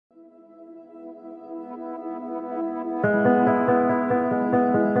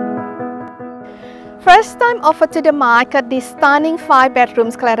First time offered to the market, this stunning 5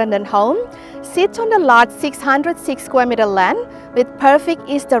 bedrooms Clarendon home sits on a large 606 square meter land with perfect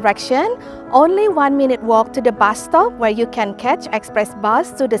east direction, only 1 minute walk to the bus stop where you can catch express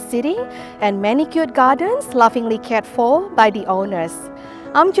bus to the city, and manicured gardens lovingly cared for by the owners.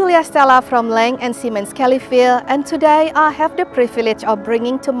 I'm Stella from Lang & Siemens Kellyville, and today I have the privilege of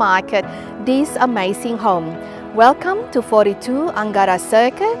bringing to market this amazing home. Welcome to 42 Angara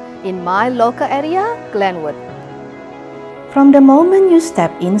Circuit in my local area, Glenwood. From the moment you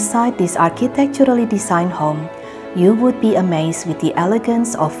step inside this architecturally designed home, you would be amazed with the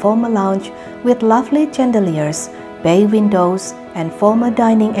elegance of formal lounge with lovely chandeliers, bay windows, and formal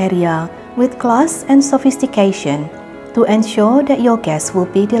dining area with class and sophistication to ensure that your guests will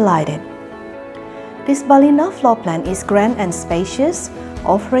be delighted. This Balina floor plan is grand and spacious,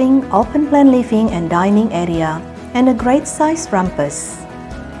 offering open plan living and dining area and a great size rumpus.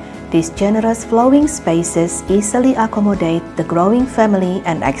 These generous flowing spaces easily accommodate the growing family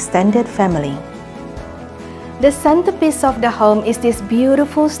and extended family. The centerpiece of the home is this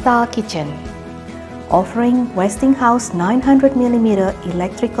beautiful star kitchen, offering Westinghouse 900mm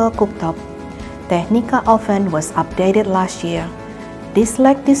electrical cooktop. Technica oven was updated last year.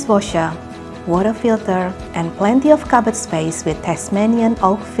 Dislike dishwasher, water filter, and plenty of cupboard space with Tasmanian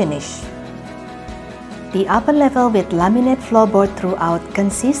oak finish. The upper level with laminate floorboard throughout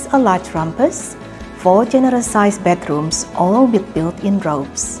consists a large rumpus, 4 generous-sized bedrooms, all with built-in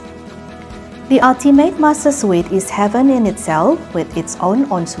robes. The ultimate master suite is heaven in itself with its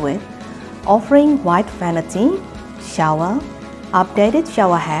own ensuite, offering white vanity, shower, updated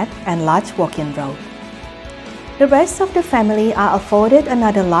shower head, and large walk-in robe. The rest of the family are afforded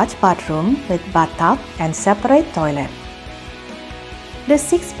another large bathroom with bathtub and separate toilet. The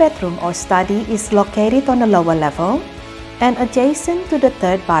 6th bedroom or study is located on the lower level and adjacent to the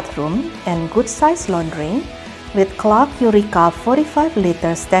 3rd bathroom and good-sized laundry with Clark Eureka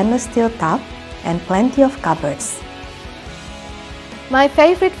 45-liter stainless steel tub and plenty of cupboards. My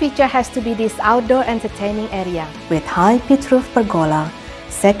favorite feature has to be this outdoor entertaining area. With high pitch roof pergola,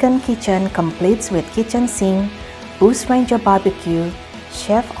 second kitchen completes with kitchen sink, Bush Ranger barbecue,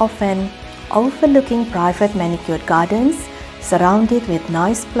 chef oven, overlooking private manicured gardens, surrounded with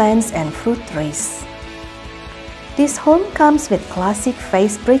nice plants and fruit trees. This home comes with Classic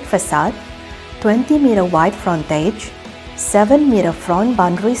Face Brick Façade, 20-meter wide frontage, 7-meter front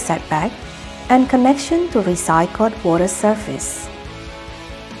boundary setback, and connection to recycled water surface.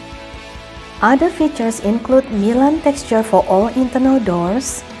 Other features include Milan texture for all internal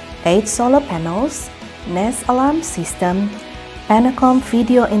doors, 8 solar panels, Nest alarm system, Panacom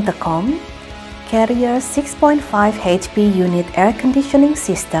video intercom, Carrier 6.5 HP unit air conditioning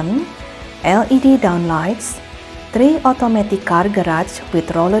system, LED downlights, 3 automatic car garage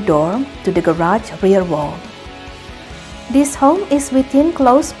with roller door to the garage rear wall. This home is within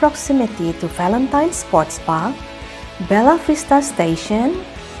close proximity to Valentine Sports Park, Bella Vista Station,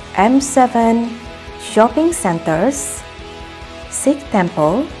 M7, shopping centers, Sikh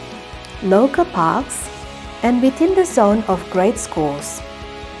temple, local parks, and within the zone of great schools.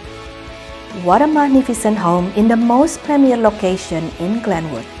 What a magnificent home in the most premier location in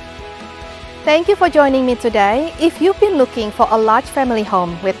Glenwood. Thank you for joining me today. If you've been looking for a large family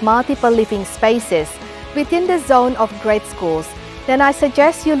home with multiple living spaces within the zone of great schools, then I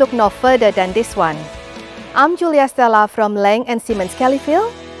suggest you look no further than this one. I'm Stella from Lang & Siemens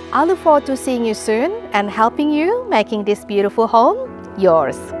Kellyville. I look forward to seeing you soon and helping you making this beautiful home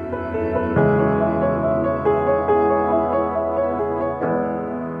yours.